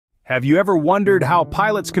Have you ever wondered how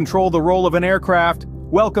pilots control the roll of an aircraft?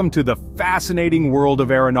 Welcome to the fascinating world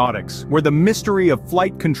of aeronautics, where the mystery of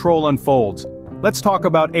flight control unfolds. Let's talk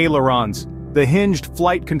about ailerons, the hinged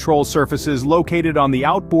flight control surfaces located on the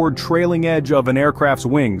outboard trailing edge of an aircraft's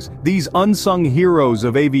wings. These unsung heroes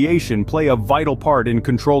of aviation play a vital part in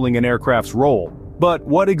controlling an aircraft's roll. But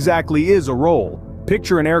what exactly is a roll?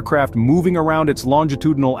 Picture an aircraft moving around its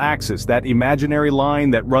longitudinal axis, that imaginary line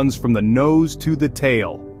that runs from the nose to the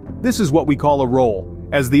tail. This is what we call a roll.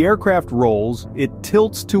 As the aircraft rolls, it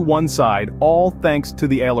tilts to one side, all thanks to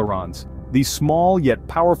the ailerons. These small yet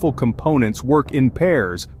powerful components work in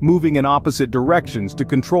pairs, moving in opposite directions to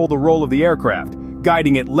control the roll of the aircraft,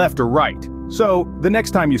 guiding it left or right. So, the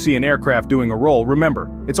next time you see an aircraft doing a roll,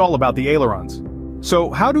 remember, it's all about the ailerons.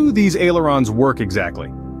 So, how do these ailerons work exactly?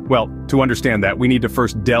 Well, to understand that, we need to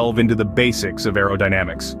first delve into the basics of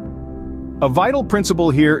aerodynamics. A vital principle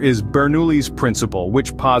here is Bernoulli's principle,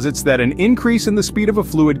 which posits that an increase in the speed of a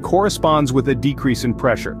fluid corresponds with a decrease in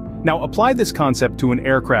pressure. Now apply this concept to an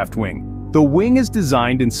aircraft wing. The wing is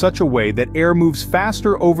designed in such a way that air moves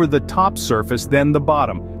faster over the top surface than the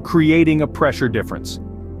bottom, creating a pressure difference.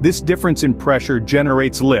 This difference in pressure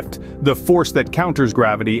generates lift, the force that counters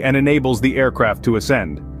gravity and enables the aircraft to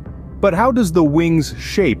ascend. But how does the wing's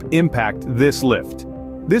shape impact this lift?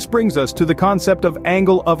 This brings us to the concept of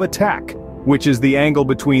angle of attack, which is the angle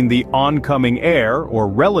between the oncoming air, or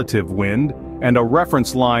relative wind, and a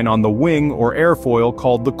reference line on the wing or airfoil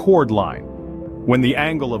called the chord line. When the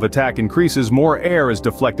angle of attack increases, more air is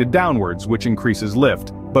deflected downwards, which increases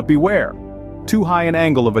lift. But beware, too high an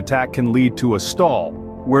angle of attack can lead to a stall,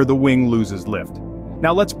 where the wing loses lift.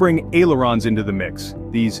 Now let's bring ailerons into the mix.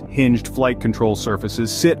 These hinged flight control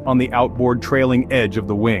surfaces sit on the outboard trailing edge of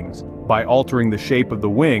the wings. By altering the shape of the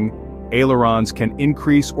wing, ailerons can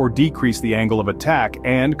increase or decrease the angle of attack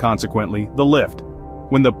and, consequently, the lift.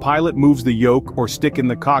 When the pilot moves the yoke or stick in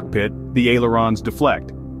the cockpit, the ailerons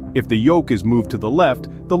deflect. If the yoke is moved to the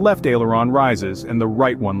left aileron rises and the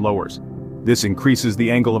right one lowers. This increases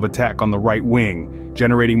the angle of attack on the right wing,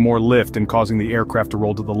 generating more lift and causing the aircraft to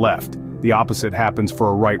roll to the left. The opposite happens for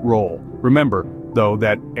a right roll. Remember, though,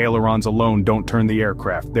 that ailerons alone don't turn the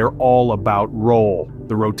aircraft. They're all about roll,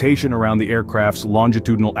 the rotation around the aircraft's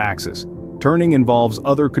longitudinal axis. Turning involves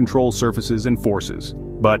other control surfaces and forces,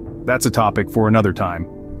 but that's a topic for another time.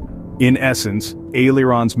 In essence,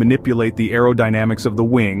 ailerons manipulate the aerodynamics of the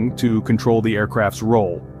wing to control the aircraft's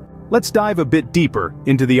roll. Let's dive a bit deeper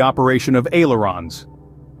into the operation of ailerons.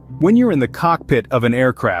 When you're in the cockpit of an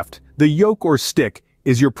aircraft, the yoke or stick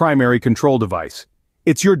is your primary control device.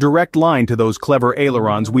 It's your direct line to those clever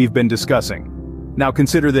ailerons we've been discussing. Now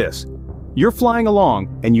consider this. You're flying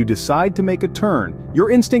along and you decide to make a turn. Your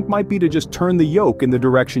instinct might be to just turn the yoke in the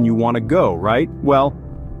direction you want to go, right? Well,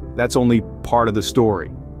 that's only part of the story.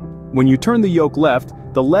 When you turn the yoke left,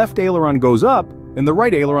 the left aileron goes up and the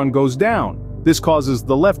right aileron goes down. This causes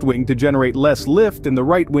the left wing to generate less lift and the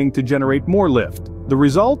right wing to generate more lift. The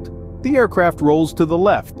result? The aircraft rolls to the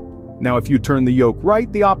left. Now if you turn the yoke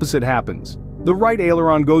right, the opposite happens. The right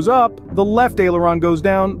aileron goes up, the left aileron goes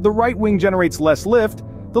down, the right wing generates less lift,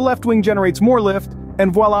 the left wing generates more lift,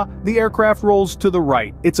 and voila, the aircraft rolls to the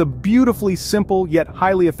right. It's a beautifully simple yet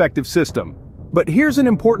highly effective system. But here's an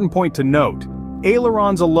important point to note.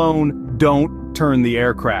 Ailerons alone don't turn the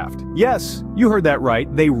aircraft. Yes, you heard that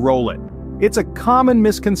right, they roll it. It's a common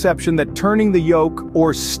misconception that turning the yoke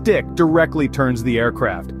or stick directly turns the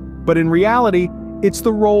aircraft. But in reality, it's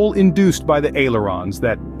the roll induced by the ailerons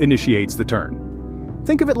that initiates the turn.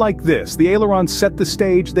 Think of it like this, the ailerons set the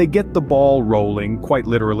stage, they get the ball rolling, quite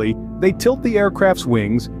literally, they tilt the aircraft's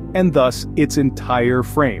wings, and thus its entire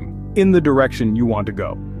frame, in the direction you want to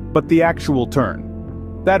go. But the actual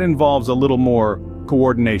turn, that involves a little more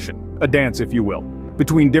coordination, a dance if you will,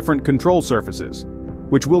 between different control surfaces,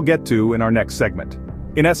 which we'll get to in our next segment.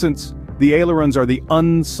 In essence, the ailerons are the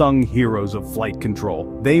unsung heroes of flight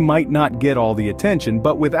control. They might not get all the attention,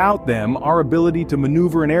 but without them, our ability to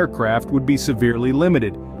maneuver an aircraft would be severely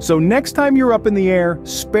limited. So next time you're up in the air,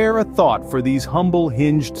 spare a thought for these humble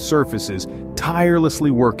hinged surfaces,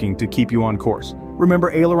 tirelessly working to keep you on course.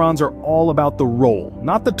 Remember, ailerons are all about the roll,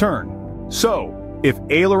 not the turn. So, if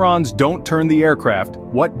ailerons don't turn the aircraft,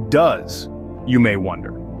 what does, you may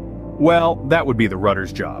wonder? Well, that would be the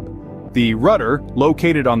rudder's job. The rudder,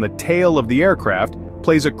 located on the tail of the aircraft,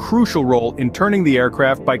 plays a crucial role in turning the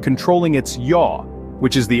aircraft by controlling its yaw,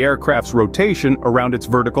 which is the aircraft's rotation around its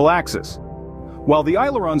vertical axis. While the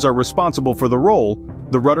ailerons are responsible for the roll,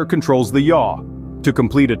 the rudder controls the yaw. To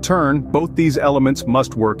complete a turn, both these elements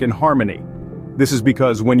must work in harmony. This is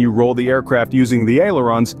because when you roll the aircraft using the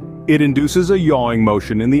ailerons, it induces a yawing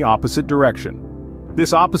motion in the opposite direction.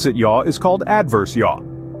 This opposite yaw is called adverse yaw,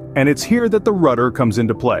 and it's here that the rudder comes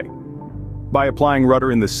into play. By applying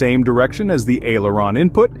rudder in the same direction as the aileron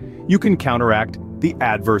input, you can counteract the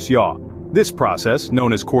adverse yaw. This process,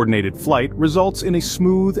 known as coordinated flight, results in a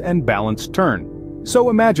smooth and balanced turn. So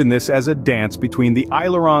imagine this as a dance between the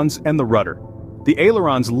ailerons and the rudder. The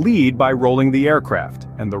ailerons lead by rolling the aircraft,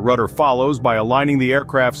 and the rudder follows by aligning the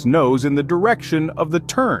aircraft's nose in the direction of the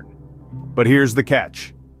turn. But here's the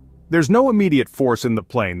catch. There's no immediate force in the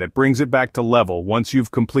plane that brings it back to level once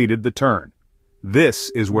you've completed the turn. This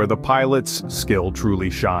is where the pilot's skill truly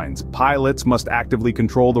shines. Pilots must actively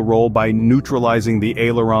control the roll by neutralizing the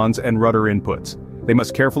ailerons and rudder inputs. They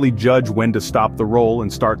must carefully judge when to stop the roll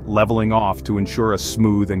and start leveling off to ensure a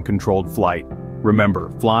smooth and controlled flight. Remember,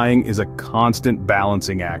 flying is a constant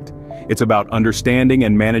balancing act. It's about understanding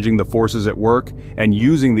and managing the forces at work and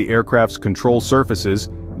using the aircraft's control surfaces,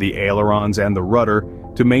 the ailerons and the rudder,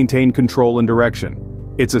 to maintain control and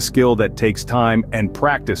direction. It's a skill that takes time and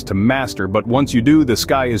practice to master, but once you do, the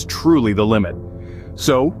sky is truly the limit.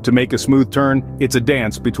 So, to make a smooth turn, it's a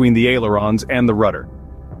dance between the ailerons and the rudder.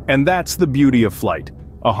 And that's the beauty of flight.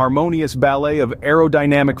 A harmonious ballet of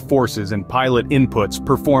aerodynamic forces and pilot inputs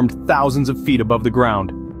performed thousands of feet above the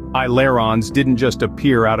ground. Ailerons didn't just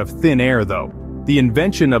appear out of thin air though. The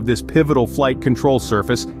invention of this pivotal flight control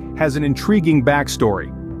surface has an intriguing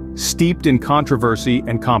backstory, steeped in controversy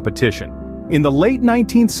and competition. In the late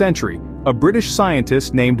 19th century, a British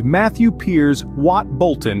scientist named Matthew Piers Watt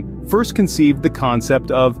Boulton first conceived the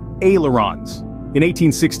concept of ailerons. In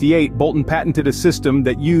 1868, Boulton patented a system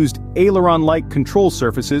that used aileron-like control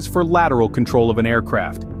surfaces for lateral control of an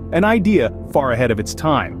aircraft, an idea far ahead of its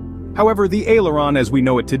time. However, the aileron as we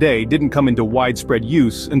know it today didn't come into widespread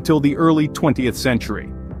use until the early 20th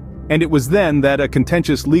century. And it was then that a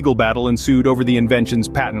contentious legal battle ensued over the invention's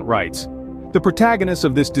patent rights. The protagonists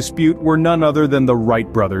of this dispute were none other than the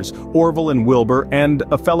Wright brothers, Orville and Wilbur, and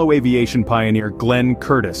a fellow aviation pioneer, Glenn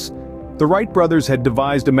Curtiss. The Wright brothers had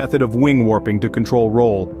devised a method of wing warping to control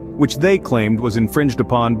roll, which they claimed was infringed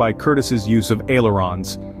upon by Curtiss's use of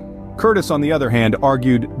ailerons. Curtiss, on the other hand,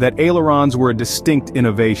 argued that ailerons were a distinct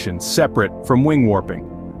innovation, separate from wing warping.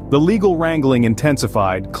 The legal wrangling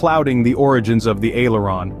intensified, clouding the origins of the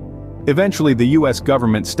aileron. Eventually, the US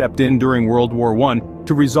government stepped in during World War I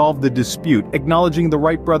to resolve the dispute, acknowledging the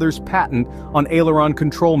Wright brothers' patent on aileron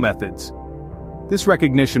control methods. This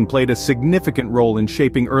recognition played a significant role in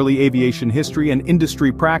shaping early aviation history and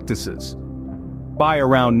industry practices. By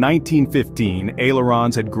around 1915,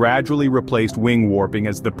 ailerons had gradually replaced wing warping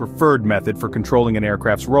as the preferred method for controlling an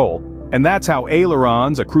aircraft's roll. And that's how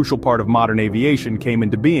ailerons, a crucial part of modern aviation, came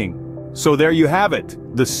into being. So there you have it,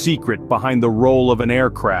 the secret behind the roll of an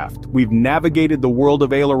aircraft. We've navigated the world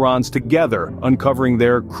of ailerons together, uncovering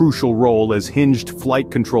their crucial role as hinged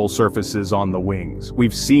flight control surfaces on the wings.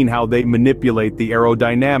 We've seen how they manipulate the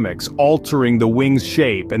aerodynamics, altering the wing's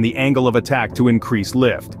shape and the angle of attack to increase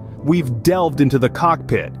lift. We've delved into the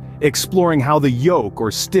cockpit, exploring how the yoke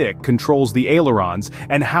or stick controls the ailerons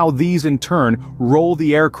and how these in turn roll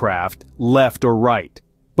the aircraft left or right.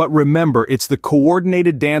 But remember, it's the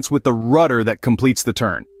coordinated dance with the rudder that completes the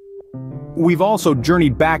turn. We've also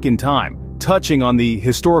journeyed back in time, touching on the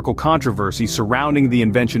historical controversy surrounding the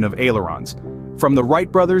invention of ailerons. From the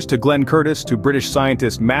Wright brothers to Glenn Curtiss to British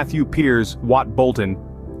scientist Matthew Piers Watt Boulton,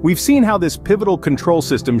 we've seen how this pivotal control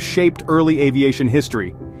system shaped early aviation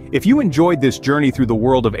history. If you enjoyed this journey through the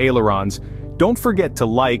world of ailerons, don't forget to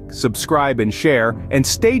like, subscribe, and share, and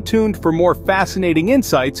stay tuned for more fascinating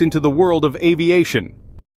insights into the world of aviation.